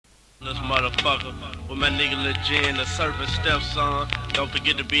This motherfucker with my nigga Legend, the Serpent stepson. Don't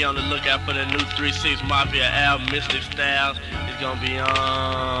forget to be on the lookout for the new 3-6 Mafia album, Mystic Styles. It's gonna be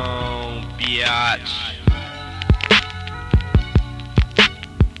on, biatch.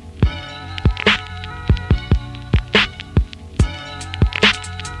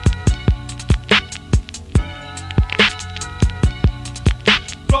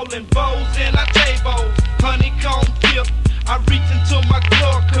 Rolling bowls and I tables, honeycomb tip. I reach into my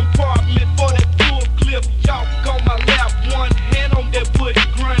glove compartment for that full clip. Y'all on my lap, one hand on that wood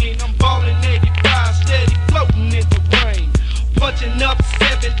grain. I'm ballin' 85, steady floating in the rain. Punching up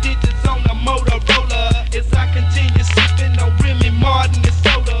 7 digits on a Motorola as I continue sipping on Remy Martin and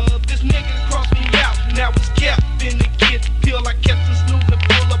soda. This nigga crossed me out, now it's kept in the kid's pill. I kept him snoozing,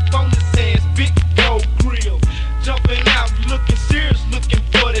 pull up on his ass, big gold grill. Jumping out, looking serious, looking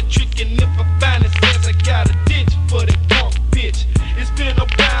for the trick. And if I find it, says I got a ditch for that punk bitch. It's been a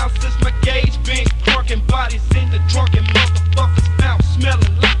while since my gauge been crunking. Bodies in the trunk and motherfuckers found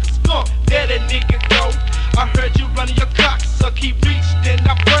smelling like a skunk. There that nigga go. I heard you running your cock, suck. He reached, then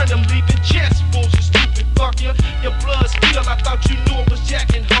I burned him, leaving chest fools. You stupid fuck you. Your blood spill. I thought you knew it was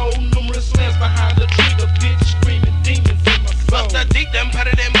jacking hole. Numerous slams behind the trigger, bitch. Screaming demons in my soul. Bust a deep, then put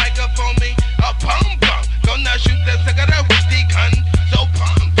it in microphone me. A pump pump. Gonna shoot the cigarette with the gun. So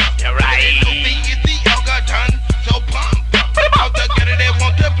pump pump. You're right. Luffy is the yoga done. So pump pump. Out the gutter they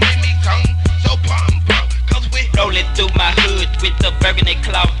want to play me tongue. So pump pump. Cause we rolling through my hood with the burgundy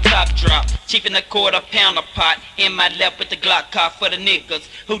cloud top drop. Cheapin' a quarter pounder pot. In my left with the Glock car for the niggas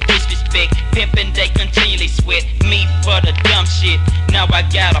who disrespect. Pimpin' they continually sweat me for the dumb shit. Now I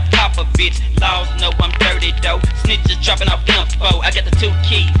got a papa bitch. Laws know I'm dirty though. Snitches dropping off info. I got the 2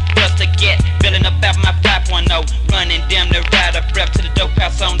 keys plus the get. Filling up out my 5.0. Running down the ride of breath to the dope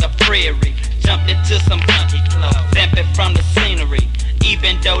house on the prairie. Jumped into some funky club. Zamping from the scenery.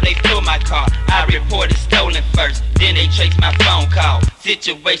 Even though they pull my car, I reported stolen first. Then they trace my phone call.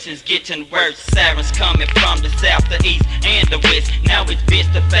 Situations getting worse. Sirens coming from the south, the east, and the west. Now it's bitch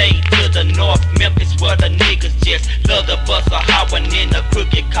to fade to the north. Memphis where the niggas just love the bus a howling in the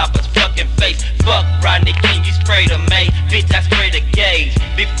crooked copper's fucking face. Fuck Rodney King, you spray the May. Bitch, I spray the gauge.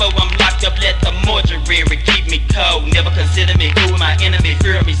 Before I'm locked up, let the mortuary keep me cold. Never consider me who my enemy.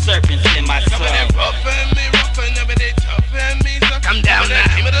 Fear me, serpents in my soul. some of that roughin' me, roughin', never they toughin' me. Come down now.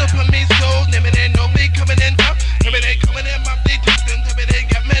 Give it up on me, soul. Never they know me coming in tough. Never they coming in my big distance. Never they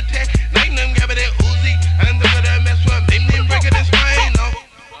got me attack. Lightning, never they Uzi. And never they mess with me. Name breaking this fine, no.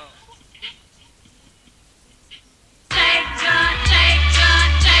 Shakejunt,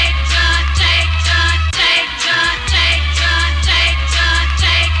 Shakejunt, Shakejunt, Shakejunt, Shakejunt, Shakejunt,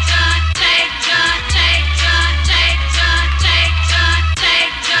 Shakejunt, Shakejunt, Shakejunt, Shakejunt, Shakejunt, Shakejunt,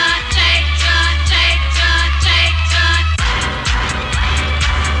 Shakejunt, Shakejunt, Shakejunt, Shakejunt.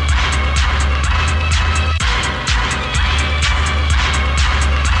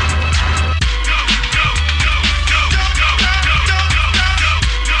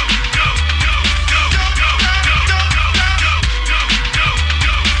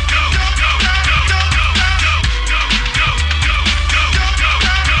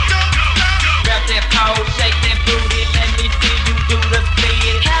 Grab that pole, shake that booty, let me see you do the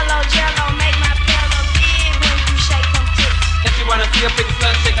split. Hello, Jello, make my pillow big when you shake them tits. If you wanna see a big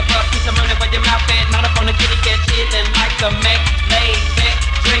slut, shake up a piece of money where your mouth at. Not up on the kitty cat, chillin' like a Mac. Laid back,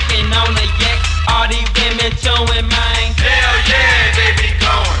 drinking on the yak. All these women showing mine. Hell yeah, they be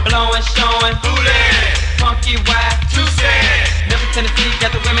going. Blowing, showing. Who that? Funky wild. Too sad. Memphis, Tennessee,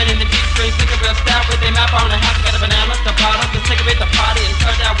 got the women in the G-strings. Looking real style with their mouth on the house. Got a banana, the bottle, the cigarette, the party. And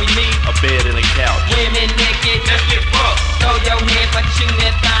turns out we need A bed and a couch. women naked. Let's get fucked. Throw your hands like you shooting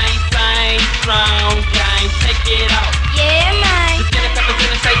that thing. Same, strong, game. Take it off. Yeah, man. The skinny peppers in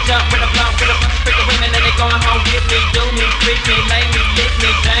the shake jump with a blunt, with a bunch of freaking women and they going home. Get me, do me, freak me, lay me, lick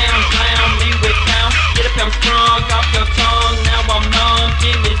me down, drown me with town. Get up, I'm strong, off your tongue. Now I'm numb,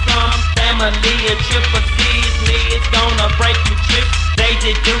 give me some family and triple C's. Me, it's gonna break you tricks. They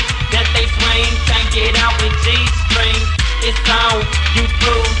deduce that they swing, can't get out with G-strings. It's on, you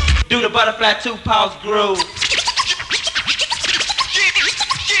through. Do the butterfly 2 paws groove.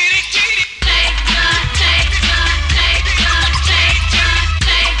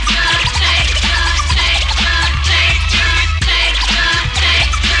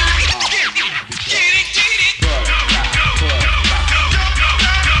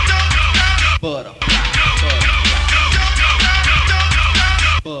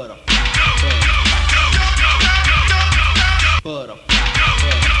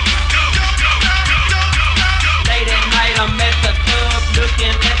 Late at night, I'm at the club looking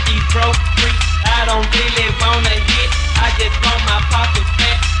at these broke freaks. I don't really wanna hit, I just want my pockets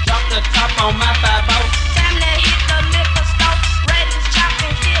fat. Drop the on my 5-0. Time to hit the liquor store. Ready to chop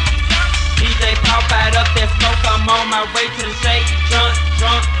and fill it up. DJ pop out up that smoke, I'm on my way to the Shakejunt.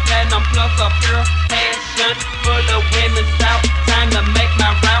 Drunk, platinum plus a pure passion. Full of women's out. Time to make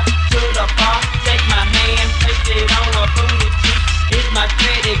my route to the bar. Take my hand, place it on a booty cheek. Is my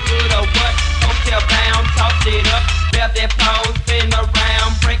credit good or what? Hotel bound, toss it up. Grab that pose, spin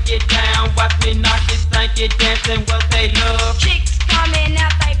around, break it down. Watch me knock it, stank it, dancing what they love. Chicks coming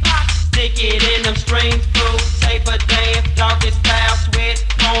out they pockets. Stick it in them strings, fool. Taper dance, doggy style, sweat,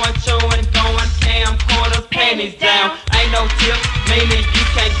 pouring, chewing, going camcorders, panties down. Ain't no tip, meaning you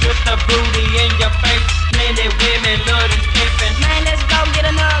can't grip the booty in your face. Plenty women love this pimpin'. Man, let's go get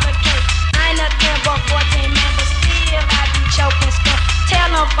another cake. I ain't nothing but 14, man, but still I be choking stuff. Tell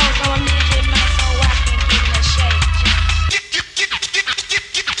them folks I'm a midget, man, so I can get in the shake.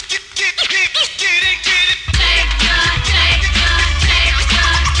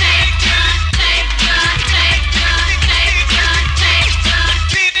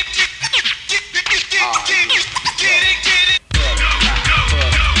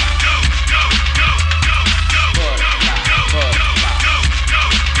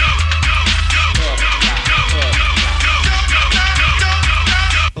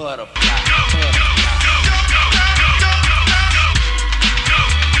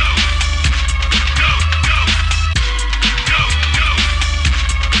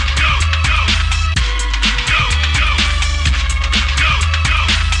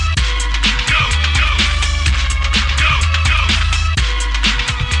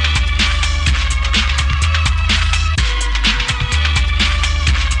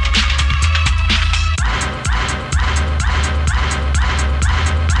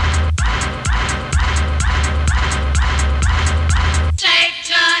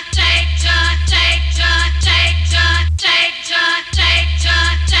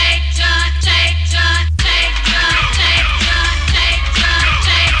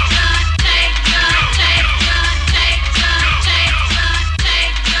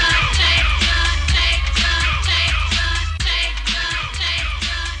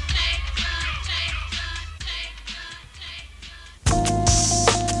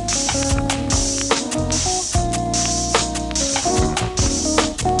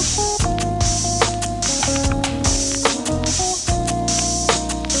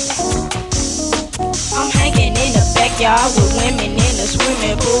 With women in the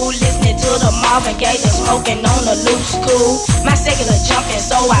swimming pool, listening to the Marvin Gaye, smoking on the loose cool. My secular jumping,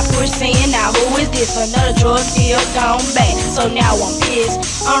 so I push in. Now who is this? Another drug deal gone back, so now I'm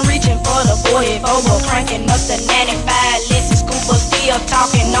pissed. I'm reaching for the 44, cranking up the 95. Listen, Scooper still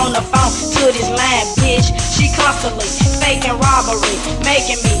talking on the phone to this line, bitch. She constantly faking robbery,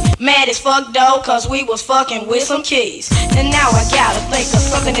 making me mad as fuck though, cause we was fucking with some keys. And now I gotta think of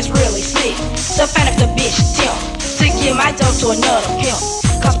something that's really slick to find if the bitch Tim, to give my dope to another pimp.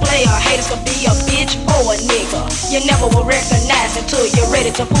 Cause player haters could be a bitch or a nigga. You never will recognize until you're ready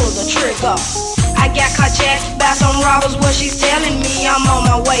to pull the trigger. I got caught jacked by some robbers, what she's telling me. I'm on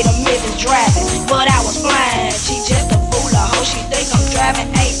my way to Memphis driving, but I was flying. She just a fool, a hoe, she think I'm driving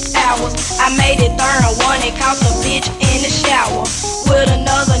 8 hours. I made it 31 and caught the bitch in the shower with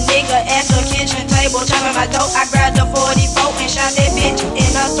another nigga at the kitchen table, chopping my dope. I grabbed the 44 and shot that bitch in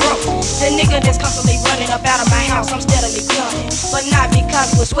her throat. The nigga that's constantly running up out of my house, I'm steadily gunning, but not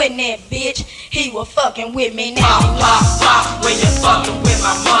because we're sweating that bitch. He was fucking with me now. Pop, pop, pop, when you're fucking with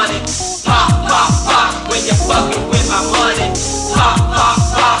my money. Pop, pop, pop, when you're fucking with my money. Pop, pop,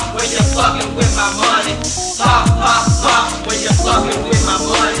 pop, when you're fucking with my money. Pop, pop, pop, when you're fucking with my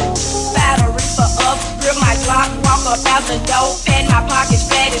money. Battery for up, grip my Glock, walk up out the door, pat my pockets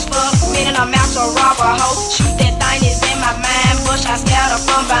fat as fuck, meaning I'm out to rob a hoe. Shoot that thing is in my mind, bush I scatter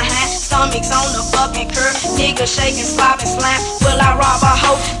from behind, stomachs on the fucking curb, nigga shaking, slopping, slime. Will I rob a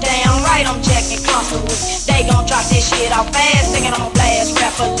hoe? Damn right I'm jacking constantly. They gon' drop this shit off fast, thinking I'm gon' blast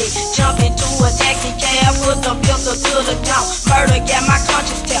rapidly. Jump into a taxi cab, put the pistol to the dome. Murder got my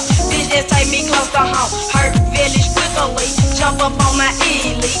conscience tell, bitch just take me close to home. Hurt village quickly, jump up on my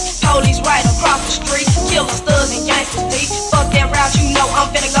elite. Police right across the street, killer studs and gangsters deep. Fuck that route, you know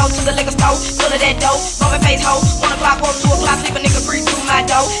I'm finna go to the liquor store, full of that dope. Bumpin' face hoe, 1 o'clock, quarter 2 o'clock, sleep a nigga free through my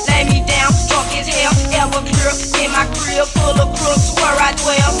door. Lay me down, drunk as hell, ever clear in my crib, full of crooks where I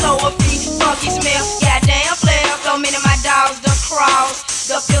dwell. So a feet, funky smell, goddamn flair. So many of my dogs the cross,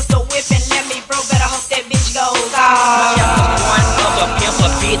 the pistol whipping, let me bro, better hope that bitch goes off. One of a pimp, a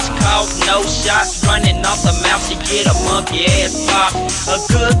bitch caught, no shots, running off the mouth, she get a monkey ass pop. A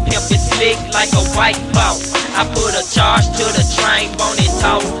good pimp is slick like a white boss. I put a charge to the train, bone it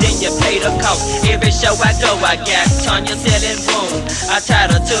toss, then you pay the cost. Every show I go, I got Tanya selling wound. I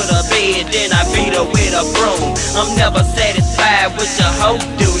tied her to the bed. bed, then I beat her with a broom. I'm never satisfied with your hoe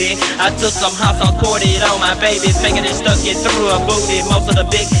duty. I took some hot sauce, poured it on my baby's finger, and stuck it through her booty. Most of the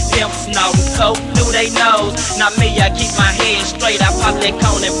big pimps snorting coke through they nose. Not me, I keep my head straight. I pop that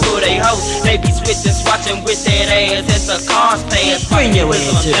cone and pull they hoe. They be switching, swatching with that ass at the car stand. Bring your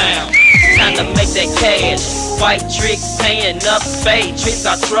ass down. Time to make that cash. White tricks, paying up, spade tricks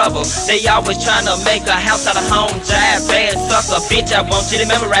are trouble. They always trying to make a house out of home. Jive, bad sucker, bitch, I want you to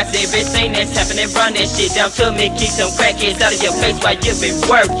memorize everything that's happening. Run that shit down to me, keep them crackheads out of your face while you been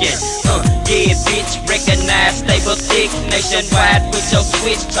working. Yeah, bitch, recognize, stable thick, nationwide with your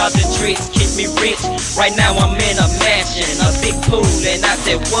switch, charging tricks, keep me rich. Right now I'm in a mansion, a big pool, and I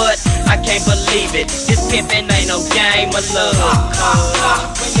said what? I can't believe it. This pimpin' ain't no game of love.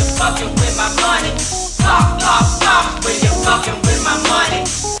 When you fucking with my money. Pop, pop, pop, when you fucking with my money.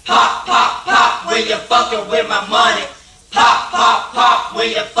 Pop, pop, pop, when you fucking with my money. Pop, pop, pop,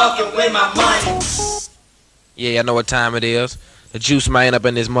 when you fucking with my money. Yeah, I know what time it is. The Juice Man up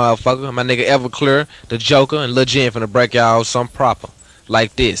in this motherfucker. My nigga Everclear, the Joker, and Lil Jen finna break y'all something proper.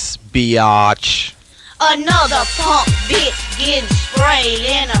 Like this, biatch. Another punk bitch getting sprayed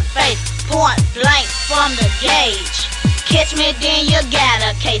in the face, point blank from the gauge. Catch me, then you got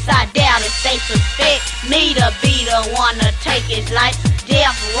a case. I doubt if they suspect me to be the one to take his life.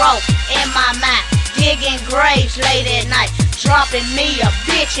 Death row in my mind, digging graves late at night, dropping me a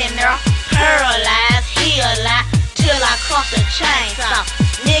bitch in there, paralyzed, he alive, till I cross the chainsaw.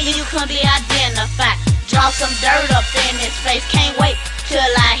 Nigga, you couldn't be identified. Drop some dirt up in his face. Can't wait till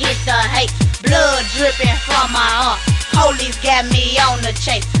I hit the hate. Blood dripping from my arm. Police got me on the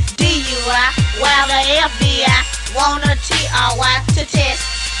chase. DUI, while the FBI want a TRY to test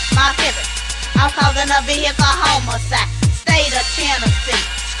my pivot. I'm causing a vehicle homicide. State of Tennessee,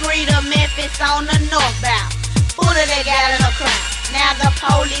 street of Memphis on the northbound. Who do they got in a crime? Now the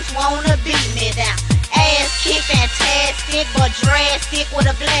police wanna beat me down. Ass kick fantastic, but drastic with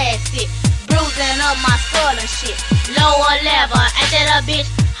a blast stick. Bruising up my skull and shit. Lower level, ain't that a bitch?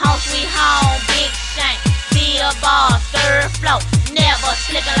 Home sweet home, big shank. Feel ball, third floor. Never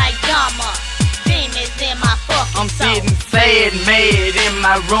slipping like dumber. Demons in my fucking I'm soul. sitting sad, mad in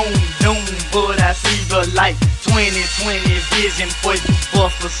my room, doom, but I see the light. 20/20 vision for you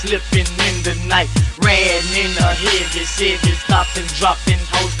busters slipping in the night. Ran in a heavy Chevy, stopping, dropping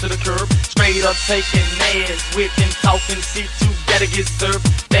hoes to the curb. Straight up taking ass, whipping, talking, see you gotta get served.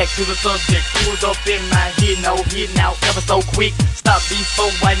 Back to the subject, pulled up in my head, no hitting out ever so quick. Stop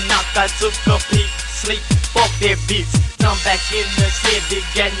before I knock, I took a peek. Sleep, fuck that bitch. Jump back in the Chevy,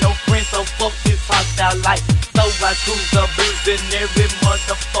 got no friends, so fuck this hostile life. So I cruise the booze in every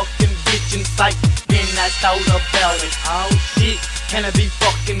motherfucking bitch in sight. Then I thought about it, oh shit, can it be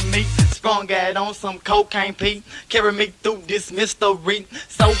fucking me? Sprung out on some cocaine P, carry me through this mystery.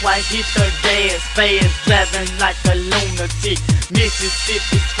 So I hit the gas fast, driving like a lunatic.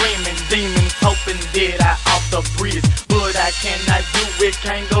 Mississippi screaming, demons hoping that I off the bridge. But I cannot do it,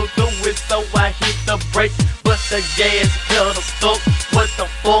 can't go through it, so I hit the brake. But the gas pedal stuck, what the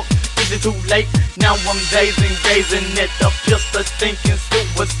fuck? Is it too late? Now I'm gazing at the pistol, thinking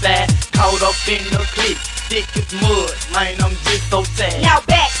suicide. Caught up in the clip, thick as mud, man, I'm just so sad. Now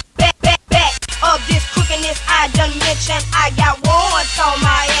back of this crookedness I done mentioned. I got warrants on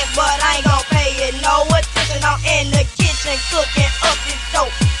my ass, but I ain't gon' pay it no attention. I'm in the kitchen cooking up this dope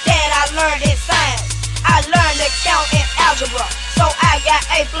that I learned in science. I learned to count in algebra, so I got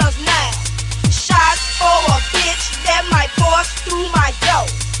A+9. Shots for a bitch that might force through my door.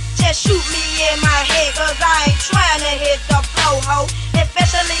 Just shoot me in my head, cause I ain't trying to hit the flow, ho.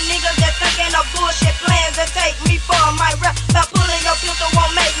 Especially niggas that thinking of bullshit plans and take me for my rep. By pulling your pistol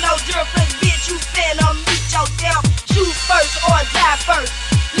won't make no difference, bitch. You finna meet your death. Shoot first or die first.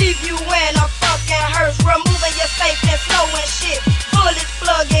 Leave you in a fucking hearse. Removing your safe and slowing shit. Bullets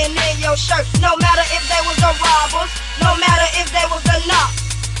plugging in your shirt. No matter if they was the robbers, no matter if they was the knock.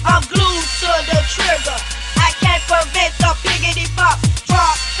 I'm glued to the trigger. I can't prevent the piggity pop.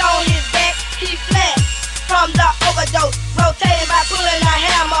 Dropped on his back, he flat from the overdose. Rotating by pulling a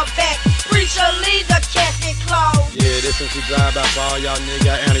hammer back. Preacher, leave the casket closed. Yeah, this since we drive by for all y'all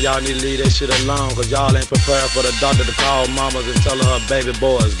niggas, and y'all need to leave that shit alone, cause y'all ain't prepared for the doctor to call mamas and tell her her baby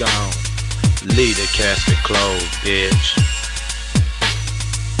boy is gone. Leave the casket closed, bitch.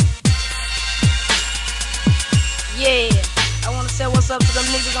 Yeah, I wanna say what's up to them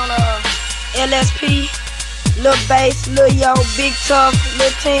niggas on LSP, Lil Bass, Lil Yo, Big Tough,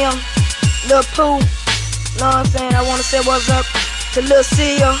 Lil Tim, Lil Pooh. Know what I'm saying? I wanna say what's up to Lil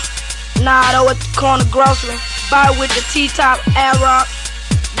Seal, Nado at the corner grocery, Bar with the T-top, A-Rock,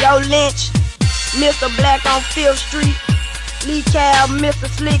 Yo Lynch, Mr. Black on 5th Street, Lee Cal, Mr.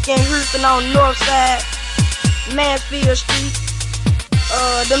 Slick in Houston on North Side, Mansfield Street.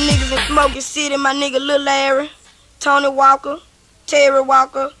 Them niggas in Smoking City, my nigga Lil Larry, Tony Walker, Terry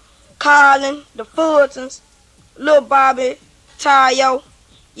Walker, Carlin, the Fultons, Lil Bobby, Tayo.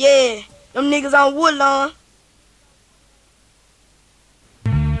 Yeah, them niggas on Woodlawn.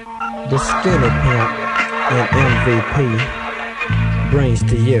 The Skinny Pimp and MVP brings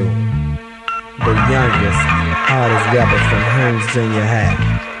to you the youngest, hardest rapper from Holmes Junior High,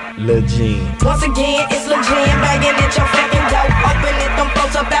 Lil Gene. Once again, it's Lil Gene banging at your fucking door. Open it, them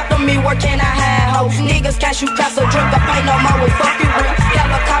folks up after me, where can I hide, ho? Niggas cash you cost a drink up, ain't no more with fucking ring.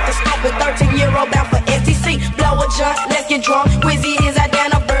 Helicopter Scopin, 13-year-old bound for STC. Blow a joint, let's get drunk. Wizzy is a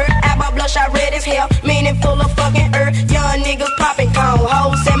Dana Bird. Abba bloodshot red as hell, meaning full of fucking earth. Young niggas popping cone,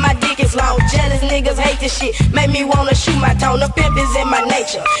 hoes said my dick is long. Jealous niggas hate this shit, made me wanna shoot my tone. The pimp is in my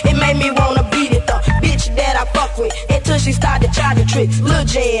nature, it made me wanna beat it though. Bitch that I fuck with, until she started trying to tricks. Lil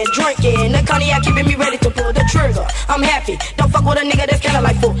Jen drinking, the cognac keeping me ready to pull the trigger. I'm happy, don't fuck with a nigga that's kinda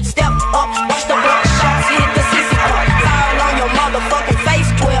like full. Step up, watch the blood shots hit the sissy pump. Fall on your motherfucking face,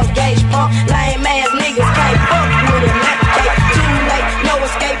 12 gauge pump. Lame ass niggas can't fuck with it. Too late, no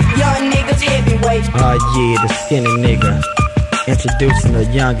escape, young niggas heavyweight. Oh yeah, the skinny nigga, introducing the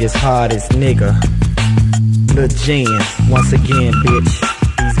youngest, hardest nigga, Lil Gene. Once again, bitch,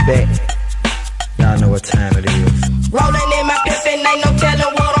 he's back. Y'all know what time it is. Rolling in my pimpin', ain't no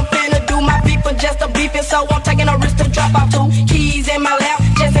telling what I'm finna do. My beefin' just a beefin', so I'm taking a risk to drop off 2 keys in my lap,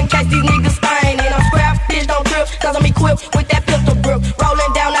 just in case these niggas stain. And I'm scrap, bitch, don't trip, cause I'm equipped with that pistol grip.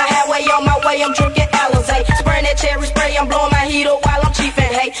 Rolling down the highway, on my way, I'm drinking Alizé. Spraying that cherry spray, I'm blowing my heater while I'm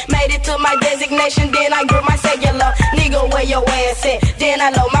chiefin', hey. Made it to my designation, then I grip my cellular. Nigga, where your ass at? Then I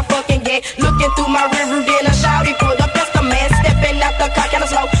load my fucking gang. Looking through my rearview, then I shout, he pulled up, that's the man. Stepping out the car, kinda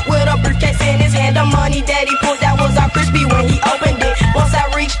slow, with a briefcase in his hand. The money that he pulled out was all crispy when he opened it. Once I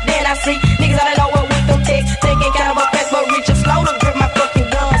reach, then I see niggas out of nowhere with them texts, thinking kind of a fast, but reaching slow to grip my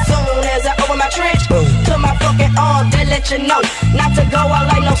fucking gun. Soon as I open my trench, to my fucking arm, they let you know not to go out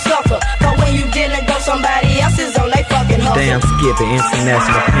like no sucker. But when you didn't go, somebody else is on they fucking hustle. Damn Skippy,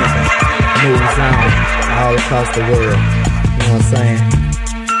 international pimpin', moves on all across the world. You know what I'm saying?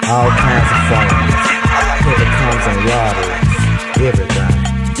 All kinds of phones, here it comes and robberies, everything.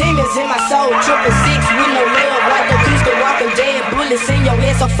 Demons in my soul, 666 with no love, like the goose to walking dead. Bullets in your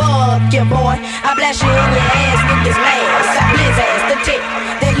head, so fuck you, boy. I blast you in your ass with this mask. I blizz ass the tip,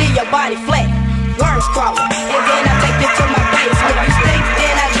 then leave your body flat. Worms crawling, and then I take you to my basement. You stink,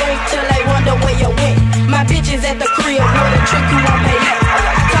 then I drink till they wonder where you went. My bitch is at the crib with a trick you won't pay up.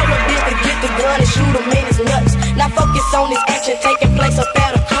 I told her bitch to get the gun and shoot him in his nuts. Now focus on this action taking place up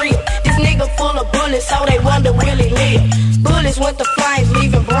at a crib. This nigga full of bullets, so they wonder will he live. Bullets went to flames,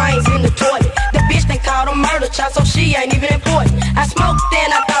 leaving brains in the toilet. The bitch they called a murder child, so she ain't even important. I smoked,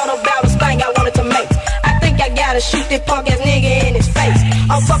 then I thought about this thing I wanted to make. I think I gotta shoot that punk ass nigga in his face.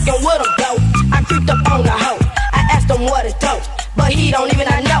 I'm fucking with him though, I creeped up on the hoe. I asked him what it do, but he don't even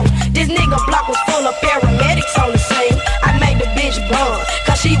know. This nigga block was full of paramedics on the scene. I made the bitch blonde,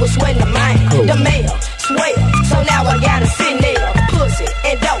 cause she was sweating the mine. The mail, swear, so now I gotta sit there. Pussy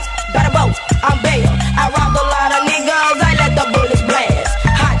and dope, by the boat, I'm bail. I robbed a lot of niggas, I let the bullets blast.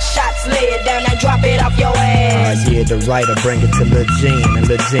 Hot shots lay it down, I drop it off your ass. Yeah, the writer bring it to Lil Gene, and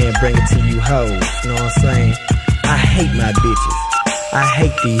Lil Gene bring it to you hoes. You know what I'm saying? I hate my bitches, I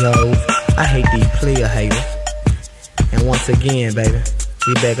hate these hoes, I hate these player haters. And once again, baby,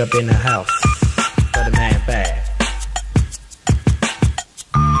 we back up in the house for the 9-5.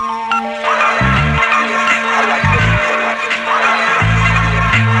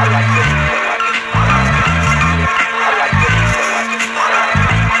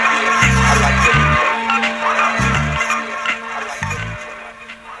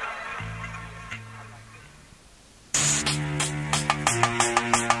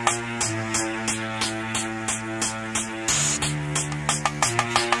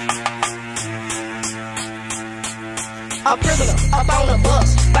 A prisoner up on a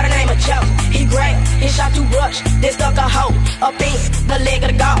bus by the name of Joe. He grabbed his shot to rush, then stuck a hole up in the leg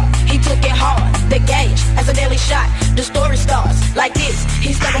of the guard. He took it hard, the gauge accidentally shot. The story starts like this.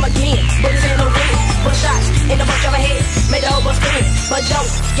 He stuck him again, but it's in the ring. But shots in the bunch of head made the whole bus spin. But Joe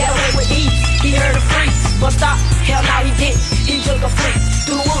got away with ease. He heard a freeze, but stop. Hell no, he didn't. He took a freak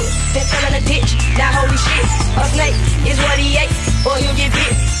through the woods, then fell in a ditch. Now holy shit, a snake is what he ate, or he'll get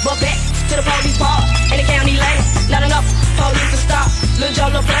bit. But back to the police part in the county lane. Not enough police to stop Lil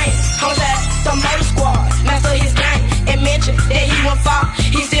Joe LaPlane. Homicide, the murder squad, master his game, and mention that he won't fall.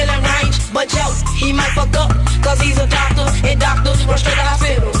 He's still in range, but Joe, he might fuck up, cause he's a doctor, and doctors run straight to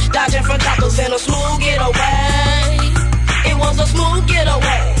hospital, dodging from choppers in a smooth getaway. It a smooth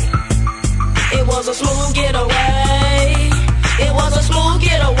getaway. It was a smooth getaway. It was a smooth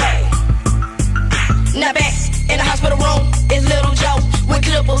getaway. Now back in the hospital room is little Joe with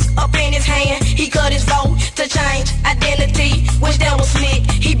clippers up in his hand. He cut his vote to change identity, which that was slick.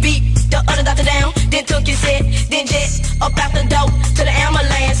 He beat the other doctor down, then took his set, then jet up out the door to the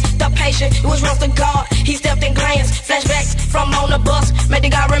ambulance. The patient was rushed to guard. He stepped and glanced. Flashbacks from on the bus made the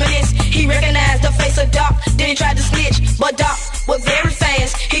guy reminisce. He recognized the face of Doc. Then he tried to snitch, but Doc was very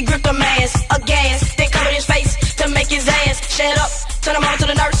fast. He gripped a mask, a gas, then covered his face to make his ass shut up. Turn him on to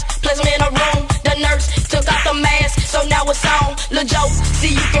the nurse, place him in a room. The nurse took off the mask, so now it's on. Lil' Joe,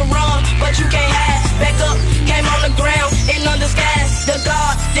 see you can run, but you can't hide. Back up, came on the ground in under skies. The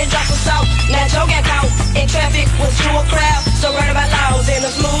guard then dropped the salt. Now Joe got caught in traffic with you a crowd. So right about laws in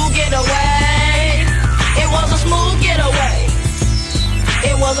a smooth getaway. It was a smooth getaway.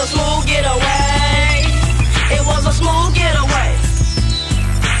 It was a smooth getaway. It was a smooth getaway.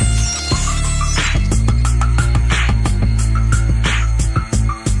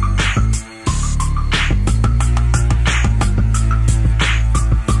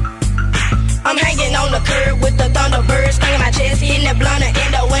 I'm hanging on the curb with the Thunderbird stinging my chest, hitting that blunt and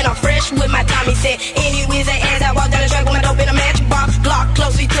end up when I'm fresh with my Tommy set. Anyways, as I walk down the track with my dope in a matchbox, Glock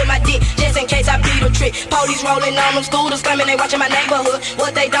closely to my dick, just in case I beat a trick. Police rolling on them scooters, claiming they watching my neighborhood.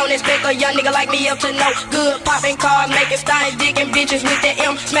 What they don't expect a young nigga like me up to no good. Popping cars, making steins, dicking bitches with the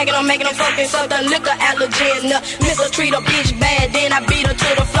M, smacking them, making them focus up the liquor allergen. Mr. treat a bitch bad, then I beat her to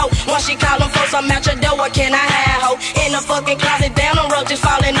the floor. Once she call them folks, I'm out your door, what can I hide, ho? In the fucking closet, down the road, just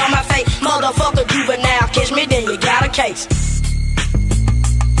falling on my face. Motherfucker, juvenile, catch me, then you got a case.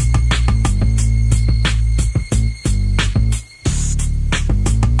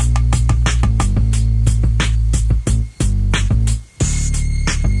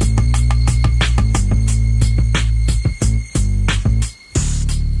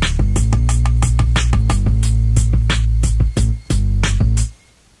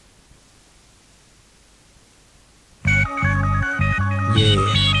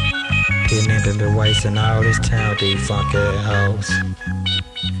 Wasting all this time with these funk ass hoes.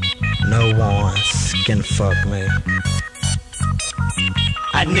 No one's can fuck me.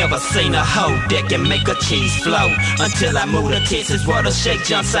 I never seen a hoe that can make a cheese float until I moved to Texas where the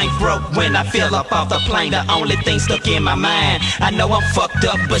Shakejunt ain't broke. When I fell up off the plane, the only thing stuck in my mind, I know I'm fucked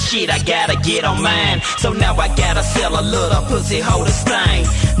up, but shit, I gotta get on mine. So now I gotta sell a little pussy hoe to stain.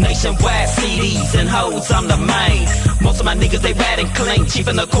 Nationwide CDs and hoes, I'm the main. Most of my niggas, they riding clean,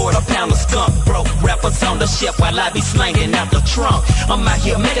 cheapin' a quarter-pound of skunk. Broke rappers on the ship while I be slanging out the trunk. I'm out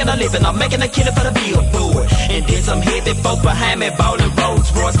here making a living, I'm making a killing for the billboard. And then some heavy folks behind me ballin' Rolls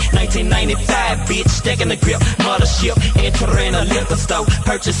Royce. 1995, bitch, stacking the grip, mothership, entering a liquor store,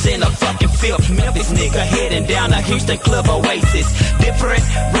 purchasing a fucking filth. Memphis nigga heading down a Houston club Oasis. Different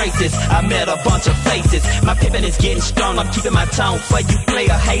races, I met a bunch of faces. My pimpin' is getting strong, I'm keeping my tone for you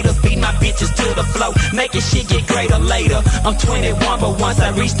player haters. Beat my bitches to the flow, making shit get greater later. I'm 21, but once I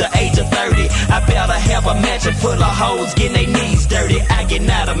reach the age of 30, I better have a mansion full of hoes getting their knees dirty. I get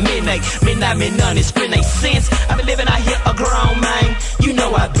out of midnight, none, it's screen ain't sense. I been living out here a grown man. You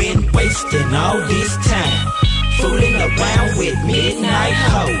know I've been wasting all this time, fooling around with midnight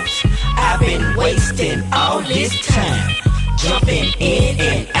hoes. I've been wasting all this time, jumping in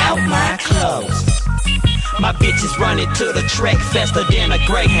and out my clothes. My bitches running to the track faster than a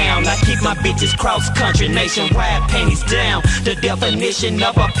greyhound. I keep my bitches cross-country, nationwide, panties down. The definition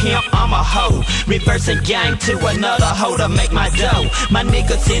of a pimp, I'm a hoe. Reversing gang to another hoe to make my dough. My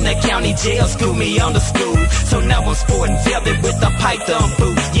niggas in the county jail school me on the school, so now I'm sporting velvet with the python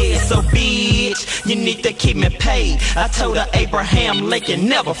boots. Yeah, so bitch, you need to keep me paid. I told her Abraham Lincoln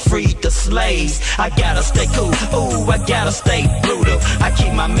never freed the slaves. I gotta stay cool, ooh, I gotta stay brutal. I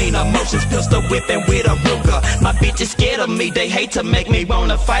keep my mean emotions pistol whipping with a Ruger. My bitch is scared of me, they hate to make me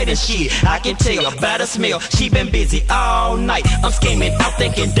wanna fight and shit. I can tell by the smell, she been busy all night. I'm scheming, I'm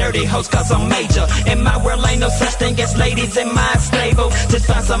thinking dirty hoes cause I'm major. In my world ain't no such thing as ladies in my stable. Just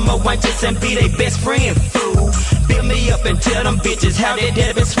find some more wenches and be their best friend, fool. Build me up and tell them bitches how they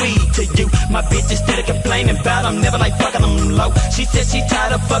did been sweet to you. My bitch is steady complaining about them, never like fucking them low. She said she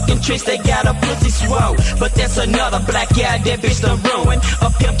tired of fucking tricks, they got a pussy swole. But that's another black guy, that bitch done ruined. A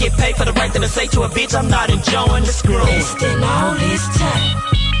pimp get paid for the right thing to say to a bitch, I'm not enjoying the screw. Wasting all this time,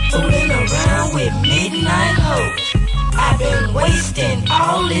 fooling around with midnight hoes. I've been wasting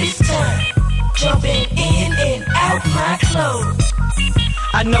all this time, jumping in and out my clothes.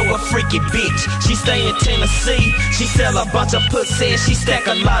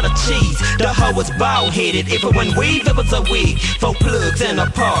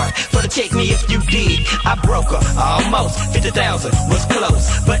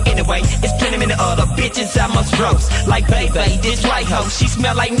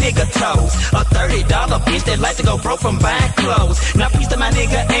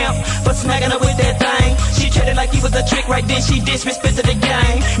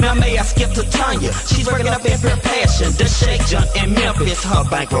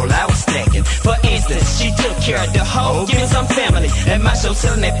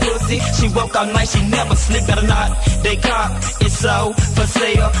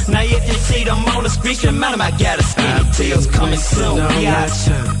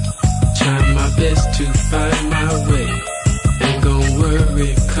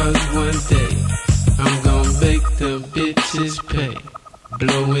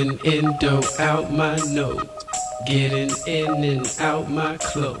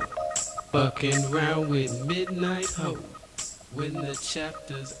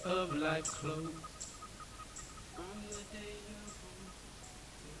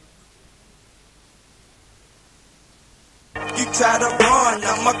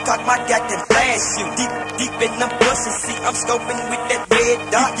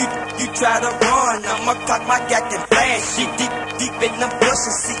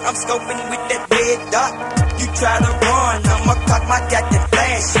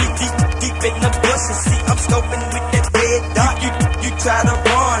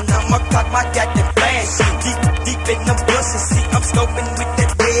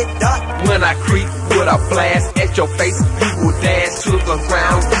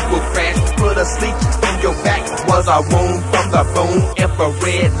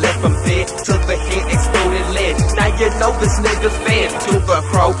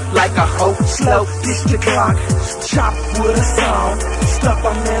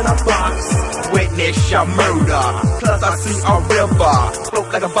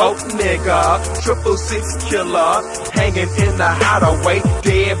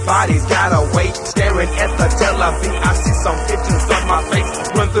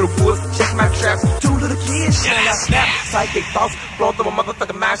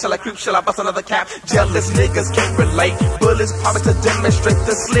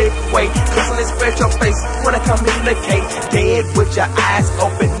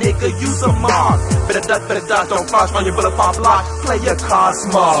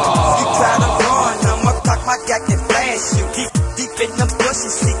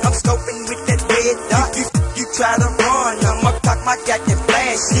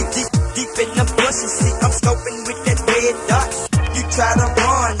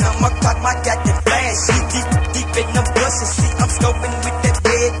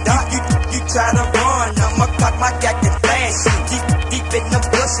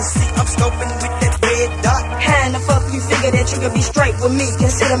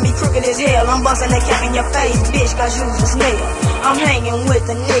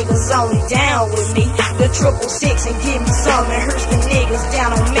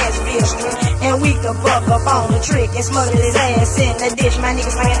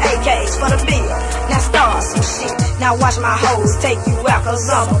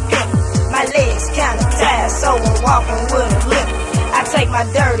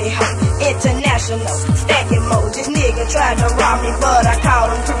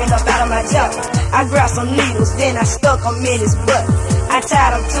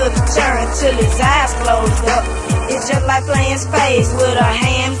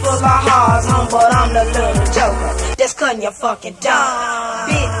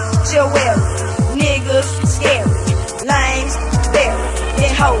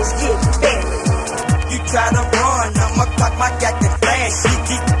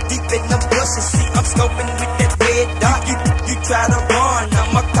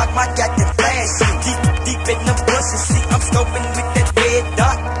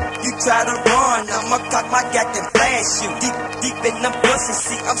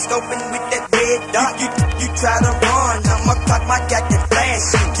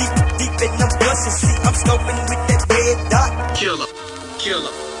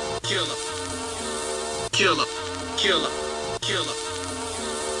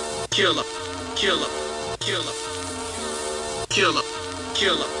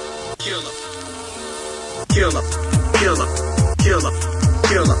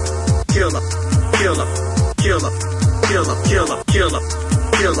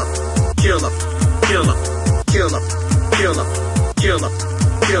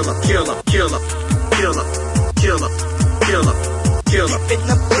 killer, deep in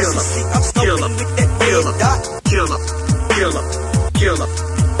the pussy. See, I'm scoping with that red dot. killer, killer, killer,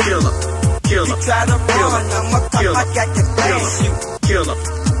 killer, killer, You try to run, I'ma cock my gat and blast you. killer,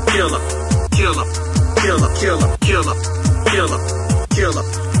 killer, killer, killer, killer, killer, killer, killer, killer,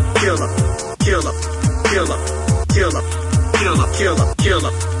 killer, killer, killer, killer, killer, killer,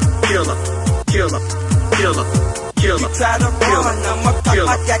 killer, killer, killer, killer. You try to run, I'ma cock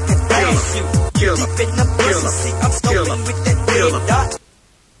my gat and blast you. Deep in the pussy, see, I'm scoping with that red dot.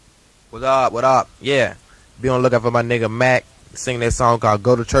 What up? What up? Yeah. Be on the lookout for my nigga Mac. Sing that song called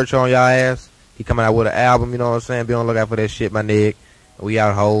Go to Church on Y'all Ass. He coming out with an album, you know what I'm saying? Be on the lookout for that shit, my nigga. We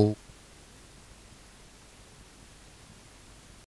out, ho.